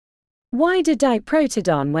Why did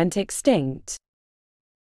Diprotodon went extinct?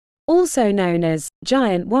 Also known as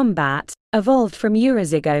giant wombat, evolved from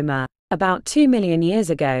Eurozygoma about 2 million years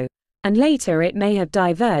ago, and later it may have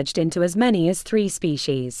diverged into as many as 3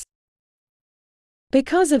 species.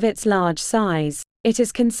 Because of its large size, it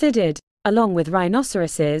is considered, along with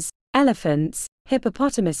rhinoceroses, elephants,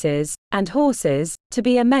 hippopotamuses, and horses, to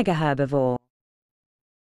be a megaherbivore.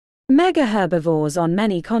 Megaherbivores on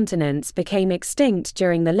many continents became extinct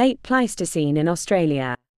during the late Pleistocene in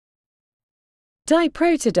Australia.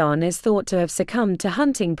 Diprotodon is thought to have succumbed to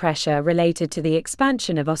hunting pressure related to the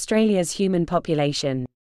expansion of Australia's human population.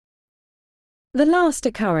 The last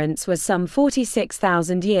occurrence was some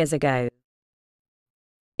 46,000 years ago.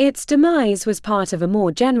 Its demise was part of a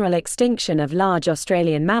more general extinction of large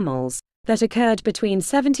Australian mammals that occurred between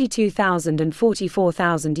 72,000 and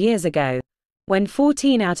 44,000 years ago, when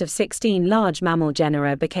 14 out of 16 large mammal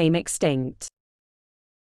genera became extinct.